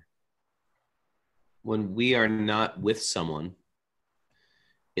that here. When we are not with someone,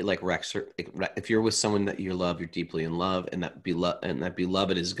 it like wrecks her. If you're with someone that you love, you're deeply in love, and that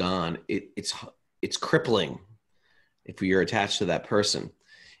beloved is gone, it's crippling if you're attached to that person.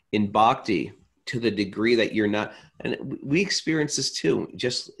 In bhakti, to the degree that you're not, and we experience this too,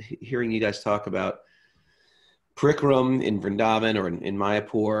 just hearing you guys talk about Parikram in Vrindavan or in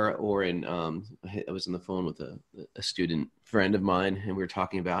Mayapur, or in, I was on the phone with a student friend of mine, and we were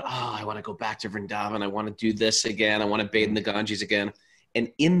talking about, I want to go back to Vrindavan. I want to do this again. I want to bathe in the Ganges again. And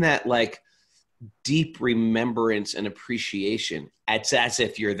in that like deep remembrance and appreciation, it's as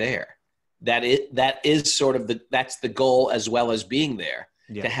if you're there. That is sort of that's the goal, as well as being there.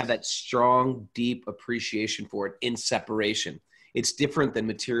 Yes. To have that strong, deep appreciation for it in separation. It's different than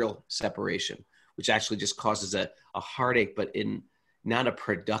material separation, which actually just causes a heartache, but in not a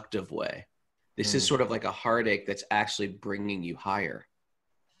productive way. This is sort of like a heartache that's actually bringing you higher.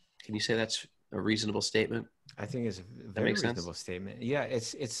 Can you say that's a reasonable statement? I think it's a very reasonable statement. Yeah,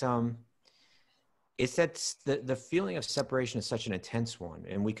 it's that the feeling of separation is such an intense one,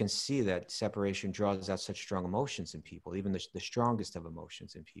 and we can see that separation draws out such strong emotions in people, even the strongest of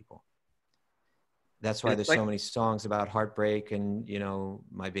emotions in people. That's why there's so many songs about heartbreak and, you know,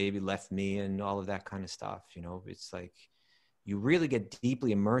 my baby left me and all of that kind of stuff. You know, it's like you really get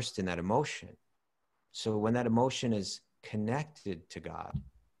deeply immersed in that emotion. So when that emotion is connected to God,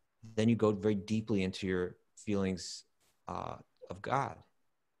 then you go very deeply into your feelings of God.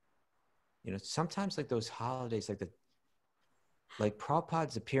 You know, sometimes like those holidays, like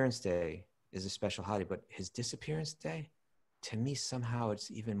Prabhupada's appearance day is a special holiday, but his disappearance day, to me, somehow it's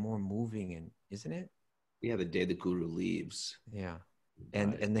even more moving, and isn't it? Yeah, the day the guru leaves. Yeah.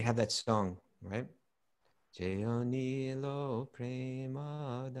 And they have that song, right? It's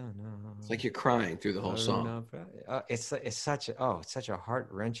like you're crying through the whole song. It's such a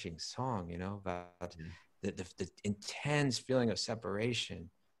heart-wrenching song, you know, about the intense feeling of separation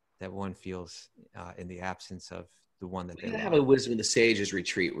that one feels in the absence of the one that they love. Have a Wisdom of the Sages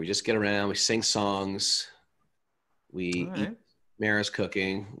retreat. We just get around, we sing songs, we eat Mara's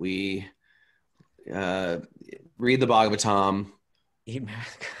cooking, we read the Bhagavatam.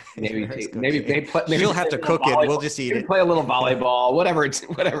 Maybe she'll have to cook it. We'll just eat it. Play a little volleyball,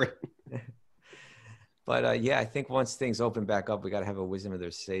 whatever. But yeah, I think once things open back up, we got to have a Wisdom of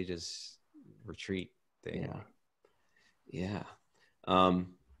the Sages retreat thing. Yeah.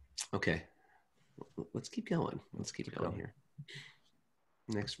 Okay. Let's keep going. Let's keep going here.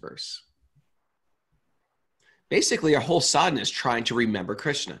 Next verse. Basically, our whole sadhana is trying to remember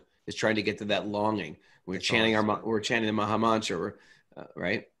Krishna. Is trying to get to that longing. We're chanting the Mahamantra,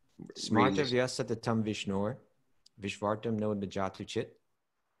 right? Smarta vyasatatam vishnor, vishvartam no najatu chit.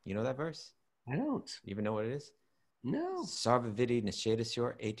 You know that verse? I don't. You even know what it is? No. Sarva vidi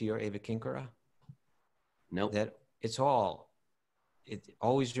nishedasyor etiyor eva kinkara. Nope. That it's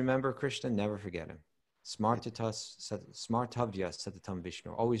always remember Krishna, never forget him. Smartavya satatam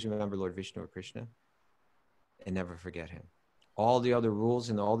Vishnu. Always remember Lord Vishnu or Krishna and never forget him. All the other rules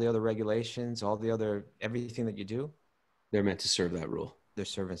and all the other regulations, everything that you do, they're meant to serve that rule. They're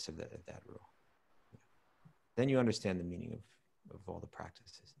servants of that rule. Then you understand the meaning of all the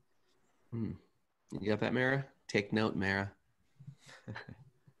practices. You got that, Mara? Take note, Mara.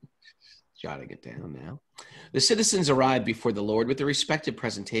 Jotting it down now. The citizens arrived before the Lord with their respective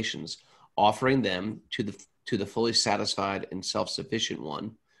presentations, offering them to the fully satisfied and self-sufficient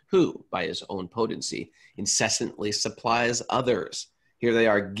one, who, by his own potency, incessantly supplies others. Here they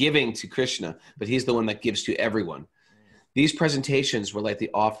are giving to Krishna, but he's the one that gives to everyone. These presentations were like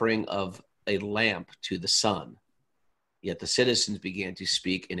the offering of a lamp to the sun. Yet the citizens began to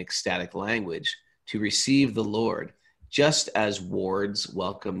speak in ecstatic language to receive the Lord, just as wards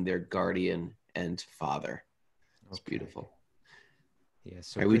welcome their guardian and father. It's beautiful. Yeah.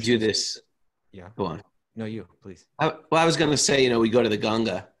 So right, we do this. Yeah. Go on. No, you, please. I was going to say, we go to the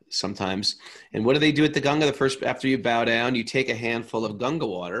Ganga sometimes. And what do they do at the Ganga? After you bow down, you take a handful of Ganga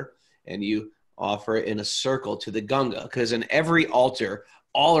water and you offer it in a circle to the Ganga. Because in every altar,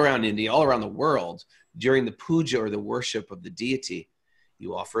 all around India, all around the world, during the puja or the worship of the deity,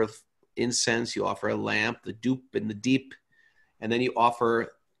 you offer incense, you offer a lamp, the dupe and the deep, and then you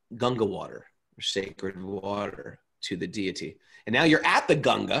offer Ganga water, or sacred water, to the deity. And now you're at the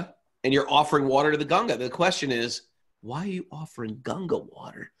Ganga, and you're offering water to the Ganga. The question is, why are you offering Ganga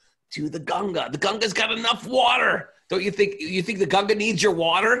water to the Ganga? The Ganga's got enough water. Don't you think the Ganga needs your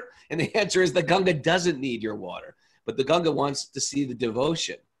water? And the answer is the Ganga doesn't need your water, but the Ganga wants to see the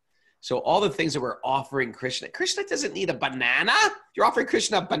devotion. So all the things that we're offering Krishna doesn't need a banana. You're offering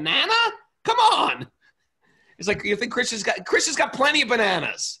Krishna a banana? Come on. It's like you think Krishna's got plenty of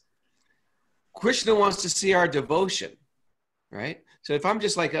bananas. Krishna wants to see our devotion, right? So if I'm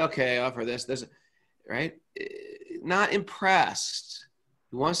just like, okay, I offer this, right? Not impressed.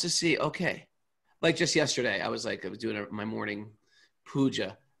 He wants to see, okay. Like just yesterday, I was doing my morning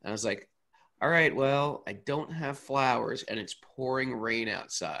puja. And I was like, all right, well, I don't have flowers and it's pouring rain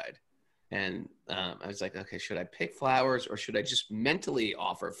outside. And I was like, okay, should I pick flowers or should I just mentally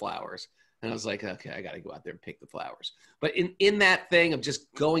offer flowers? And I was like, okay, I got to go out there and pick the flowers. But in that thing of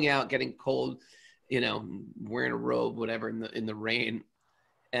just going out, getting cold, wearing a robe, whatever, in the rain,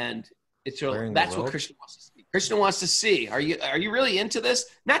 and that's what Krishna wants to see. Krishna wants to see, are you really into this?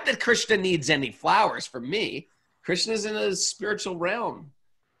 Not that Krishna needs any flowers from me. Krishna's in a spiritual realm.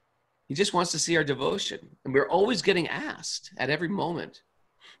 He just wants to see our devotion. And we're always getting asked at every moment,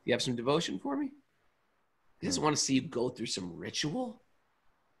 do you have some devotion for me? He doesn't want to see you go through some ritual.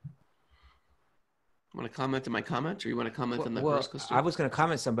 You want to comment on my comment, or you want to comment on the verse? I was going to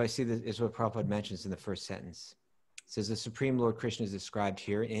comment some, but I see that is what Prabhupada mentions in the first sentence. It says the Supreme Lord Krishna is described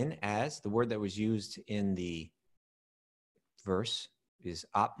herein as, the word that was used in the verse is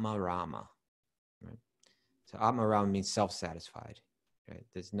atmarama. Right? So atmarama means self-satisfied. Right?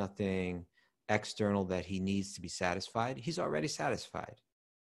 There's nothing external that he needs to be satisfied. He's already satisfied.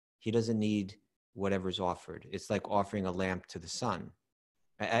 He doesn't need whatever's offered. It's like offering a lamp to the sun.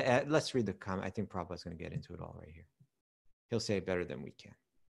 Let's read the comment. I think Prabhupada's going to get into it all right here. He'll say it better than we can.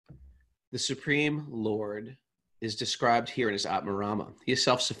 The Supreme Lord is described here in his Atmarama. He is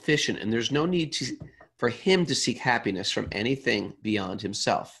self-sufficient, and there's no need for him to seek happiness from anything beyond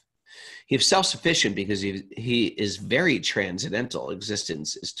himself. He is self-sufficient because he is very transcendental.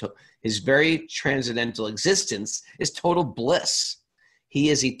 His very transcendental existence is total bliss. He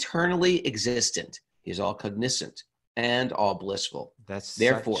is eternally existent. He is all cognizant and all blissful. That's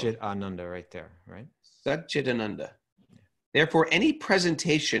therefore Satchit Ananda right there, right? Satchit Ananda. Therefore, any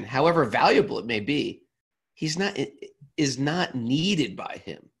presentation, however valuable it may be, is not needed by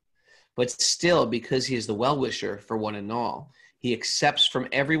him. But still, because he is the well-wisher for one and all, he accepts from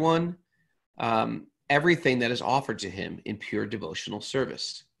everyone everything that is offered to him in pure devotional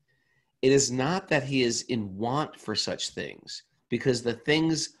service. It is not that he is in want for such things, because the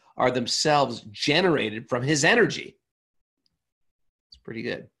things are themselves generated from his energy. It's pretty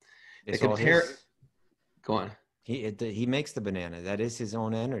good. Go on. He makes the banana. That is his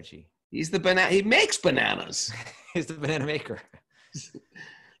own energy. He makes bananas. He's the banana maker.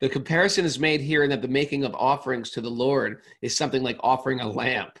 The comparison is made here in that the making of offerings to the Lord is something like offering a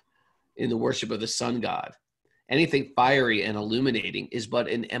lamp in the worship of the sun god. Anything fiery and illuminating is but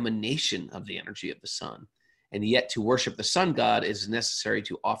an emanation of the energy of the sun. And yet to worship the sun god is necessary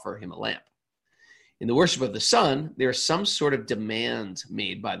to offer him a lamp. In the worship of the sun, there is some sort of demand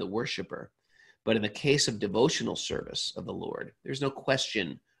made by the worshiper. But in the case of devotional service of the Lord, there's no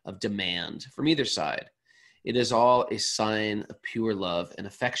question of demand from either side. It is all a sign of pure love and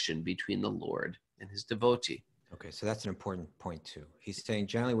affection between the Lord and his devotee. Okay, so that's an important point too. He's saying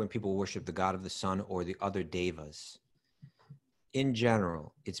generally when people worship the god of the sun or the other devas, in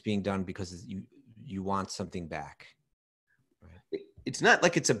general, it's being done because you want something back. Right? It's not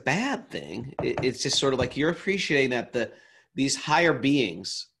like it's a bad thing. It's just sort of like you're appreciating that these higher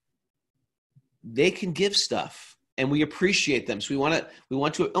beings, they can give stuff and we appreciate them. So we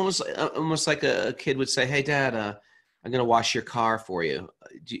want to almost like a kid would say, hey, Dad, I'm going to wash your car for you.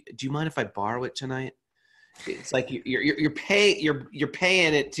 Do you mind if I borrow it tonight? It's like you're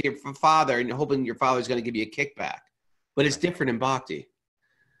paying it to your father and you're hoping your father's going to give you a kickback. But it's different in bhakti.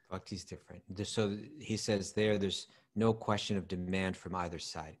 Bhakti's different. So he says there's no question of demand from either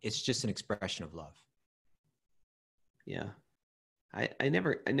side. It's just an expression of love. Yeah. I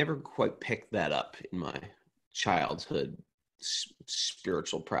never quite picked that up in my childhood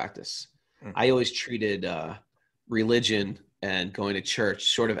spiritual practice. Mm-hmm. I always treated religion and going to church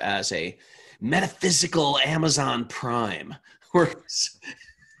sort of as a metaphysical Amazon Prime. Where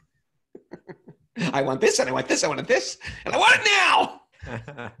I want this and I want this, I want this, and I want it now.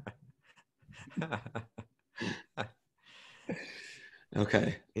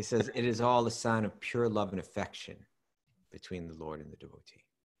 Okay. He says, it is all a sign of pure love and affection between the Lord and the devotee.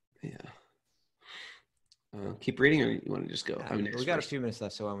 Yeah. Keep reading, or you want to just go? We got a few minutes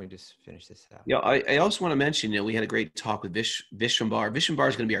left, so why don't we just finish this out? Yeah, I also want to mention, we had a great talk with Vishwambar. Vishwambar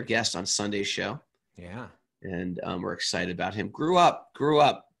is going to be our guest on Sunday's show. Yeah. And we're excited about him. Grew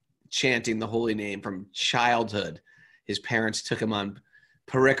up chanting the holy name from childhood. His parents took him on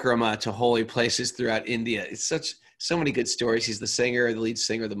parikrama to holy places throughout India. It's so many good stories. He's the lead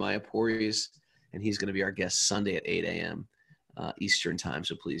singer of the Mayapuris, and he's going to be our guest Sunday at 8 a.m. Eastern time,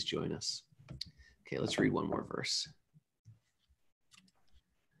 so please join us. Okay, let's read one more verse.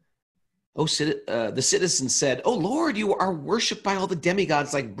 The citizen said, "Oh Lord, you are worshipped by all the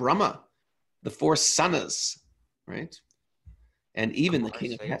demigods like Brahma, the four sanas," right? And even Kumars, the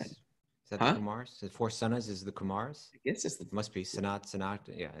king of heaven. Is that the Kumars? The four sanas is the Kumars? I guess it must be Sanat.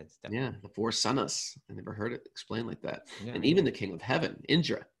 Yeah, it's definitely. Yeah, the four sanas. I never heard it explained like that. Yeah. And even the king of heaven,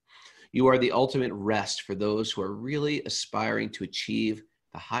 Indra. You are the ultimate rest for those who are really aspiring to achieve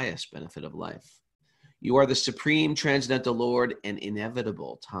the highest benefit of life. You are the supreme transcendental Lord, and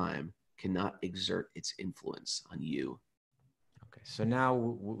inevitable time cannot exert its influence on you. Okay, so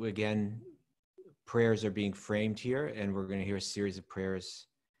now again, prayers are being framed here, and we're going to hear a series of prayers,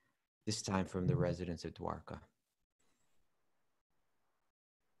 this time from the residents of Dwarka.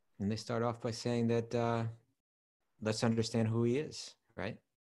 And they start off by saying that let's understand who he is, right?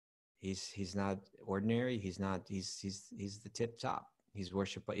 He's not ordinary. He's the tip top. He's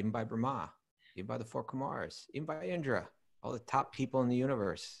worshipped even by Brahma, even by the four Kumars, even by Indra, all the top people in the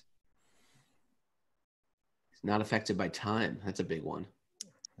universe. He's not affected by time. That's a big one.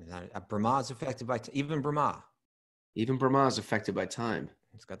 Brahma is affected by even Brahma. Even Brahma is affected by time.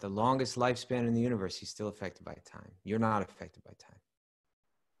 He's got the longest lifespan in the universe. He's still affected by time. You're not affected by time.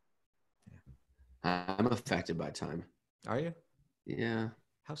 Yeah. I'm affected by time. Are you? Yeah.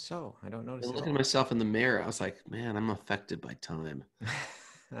 How so? I don't notice. I looked at myself in the mirror. I was like, man, I'm affected by time.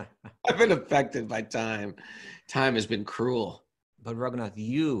 I've been affected by time. Time has been cruel. But Raghunath,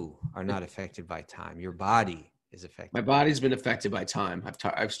 you are not affected by time. Your body is affected. My body's been affected by time.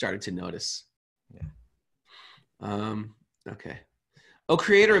 I've started to notice. Yeah. Okay. O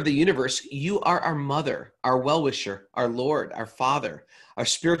creator of the universe, you are our mother, our well-wisher, our Lord, our Father, our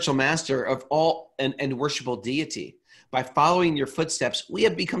spiritual master of all and worshipable deity. By following your footsteps, we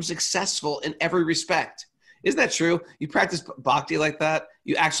have become successful in every respect. Isn't that true? You practice bhakti like that,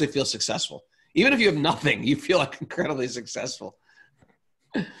 you actually feel successful. Even if you have nothing, you feel like incredibly successful.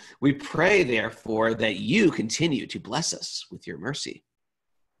 We pray, therefore, that you continue to bless us with your mercy.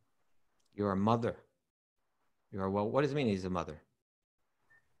 You're a mother. What does it mean he's a mother?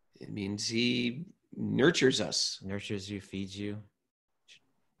 It means he nurtures us. Nurtures you, feeds you.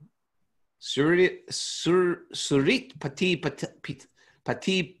 Surit pati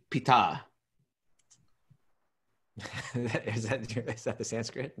pita. Is that the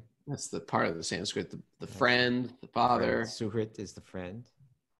Sanskrit? That's the part of the Sanskrit. The friend, the father. Suhrit is the friend.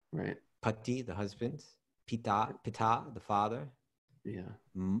 Right. Pati, the husband. Pita, the father. Yeah.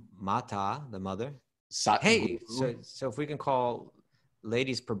 Mata, the mother. Hey, so if we can call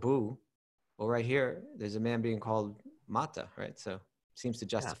ladies Prabhu, well, right here, there's a man being called Mata, right? So seems to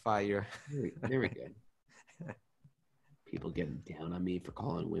justify your... Very good. People getting down on me for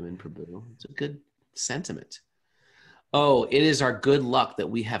calling women Prabhu. It's a good sentiment. Oh, it is our good luck that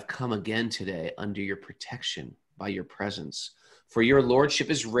we have come again today under your protection by your presence. For your lordship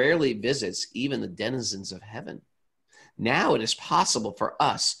is rarely visits even the denizens of heaven. Now it is possible for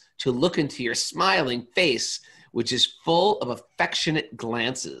us to look into your smiling face, which is full of affectionate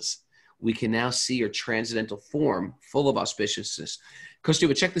glances. We can now see your transcendental form, full of auspiciousness.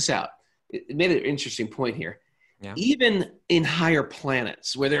 Kaustubha, check this out. It made an interesting point here. Yeah. Even in higher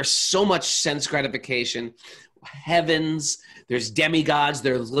planets, where there's so much sense gratification, heavens, there's demigods,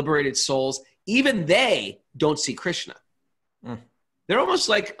 there's liberated souls, even they don't see Krishna. They're almost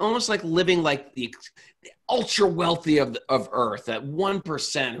like living like the ultra wealthy of Earth, that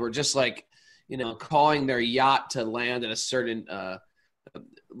 1% who are just like, calling their yacht to land at a certain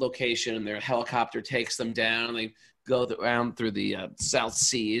location, and their helicopter takes them down. They go around through the South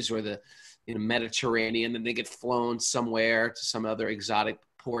Seas or the Mediterranean, and they get flown somewhere to some other exotic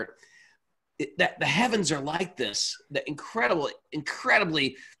port. That the heavens are like this, the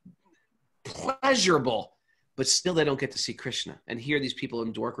incredibly pleasurable, but still they don't get to see Krishna. And here these people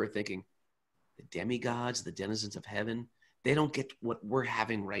in Dwarka are thinking, the demigods, the denizens of heaven, they don't get what we're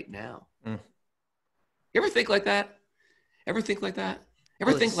having right now. You ever think like that? Ever think like that?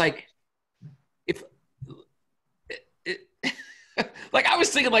 Ever think like, if like I was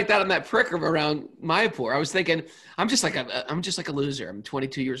thinking like that on that Parikrama around Mayapur. I was thinking, I'm just like a loser. I'm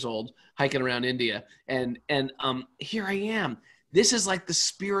 22 years old, hiking around India, and here I am. This is like the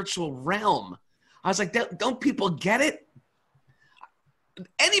spiritual realm. I was like, don't people get it?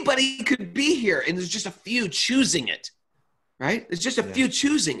 Anybody could be here, and there's just a few choosing it, right? There's just a few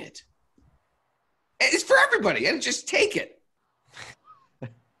choosing it. And it's for everybody, and just take it.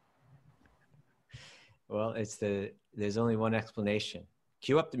 Well, there's only one explanation.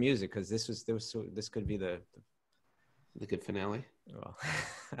 Cue up the music, because this could be the good finale. Well,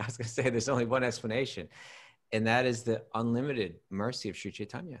 I was going to say there's only one explanation, and that is the unlimited mercy of Sri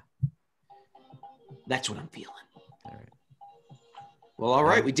Chaitanya. That's what I'm feeling. All right. Well, all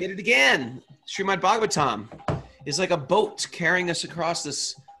right, we did it again. Srimad Bhagavatam is like a boat carrying us across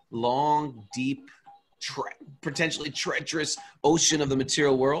this long, deep, potentially treacherous ocean of the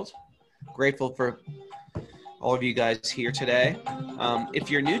material world. Grateful for all of you guys here today. If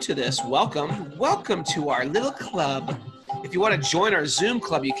you're new to this, welcome. Welcome to our little club. If you want to join our Zoom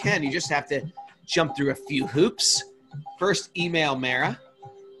club, you can. You just have to jump through a few hoops. First, email Mara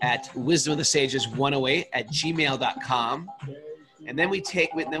at wisdomofthesages108@gmail.com. And then we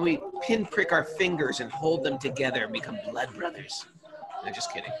pinprick our fingers and hold them together and become blood brothers. No,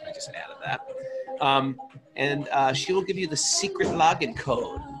 just kidding. I just added that. And she will give you the secret login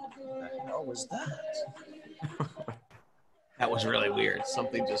code. What the hell was that? That was really weird.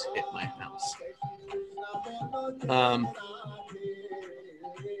 Something just hit my house.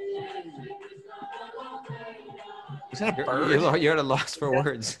 Is that a bird? You're at a loss for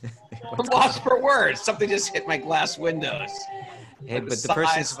words. I'm lost for words. Something just hit my glass windows. Hey, like but the the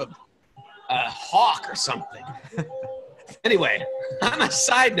person size of a hawk or something. Anyway, on a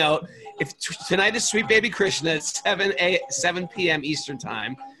side note, if tonight is Sweet Baby Krishna at 7 p.m. Eastern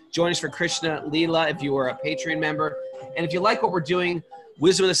Time. Join us for Krishna Leela if you are a Patreon member. And if you like what we're doing,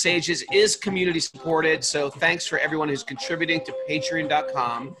 Wisdom of the Sages is community supported. So thanks for everyone who's contributing to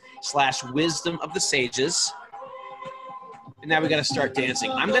patreon.com/Wisdom of the Sages. And now we got to start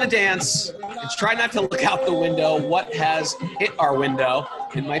dancing. I'm going to dance and try not to look out the window. What has hit our window?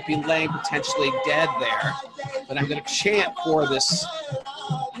 It might be laying potentially dead there. But I'm going to chant for this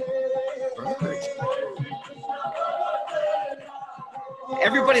bird.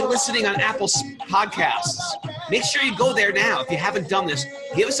 Everybody listening on Apple Podcasts, make sure you go there now. If you haven't done this,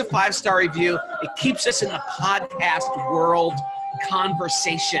 give us a 5-star review. It keeps us in the podcast world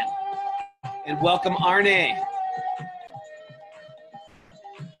conversation. And welcome, Arne.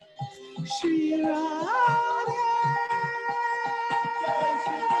 Shri Ram.